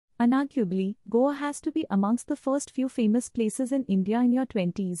Unarguably, Goa has to be amongst the first few famous places in India in your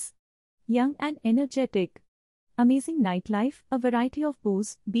 20s. Young and energetic. Amazing nightlife, a variety of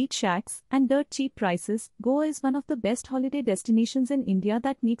booze, beach shacks, and dirt cheap prices, Goa is one of the best holiday destinations in India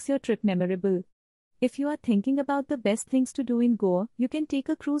that makes your trip memorable. If you are thinking about the best things to do in Goa, you can take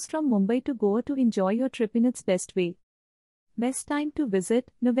a cruise from Mumbai to Goa to enjoy your trip in its best way. Best time to visit,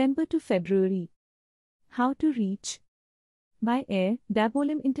 November to February. How to reach? By air,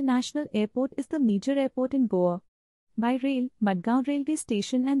 Dabolim International Airport is the major airport in Goa. By rail, Madgaon Railway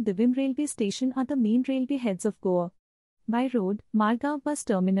Station and Divim Railway Station are the main railway heads of Goa. By road, Margao Bus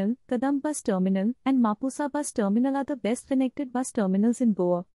Terminal, Kadam Bus Terminal, and Mapusa Bus Terminal are the best connected bus terminals in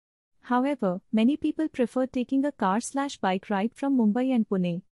Goa. However, many people prefer taking a car/bike ride from Mumbai and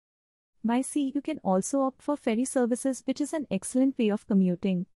Pune. By sea, you can also opt for ferry services, which is an excellent way of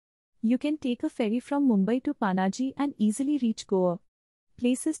commuting. You can take a ferry from Mumbai to Panaji and easily reach Goa.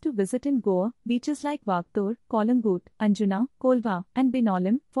 Places to visit in Goa: beaches like Vagtor, Kolangut, Anjuna, Kolva, and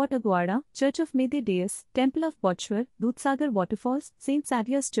Binolim, Fort Aguada, Church of Mede Deus, Temple of Botchwar, Dudhsagar Waterfalls, St.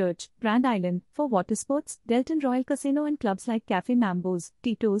 Saviour's Church, Grand Island. For watersports, Delton Royal Casino and clubs like Cafe Mambos,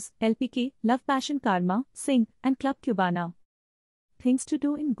 Tito's, LPK, Love Passion Karma, Sing, and Club Cubana. Things to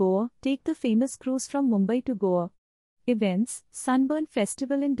do in Goa: take the famous cruise from Mumbai to Goa. Events: Sunburn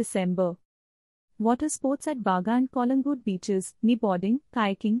Festival in December. Water sports at Baga and Kolangut beaches: kneeboarding,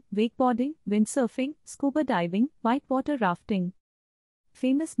 kayaking, wakeboarding, windsurfing, scuba diving, whitewater rafting.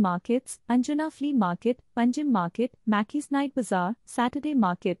 Famous markets: Anjuna Flea Market, Panjim Market, Mackey's Night Bazaar, Saturday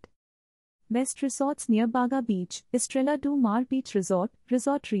Market. Best resorts near Baga Beach: Estrella do Mar Beach Resort,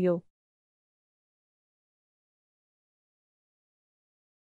 Resort Rio.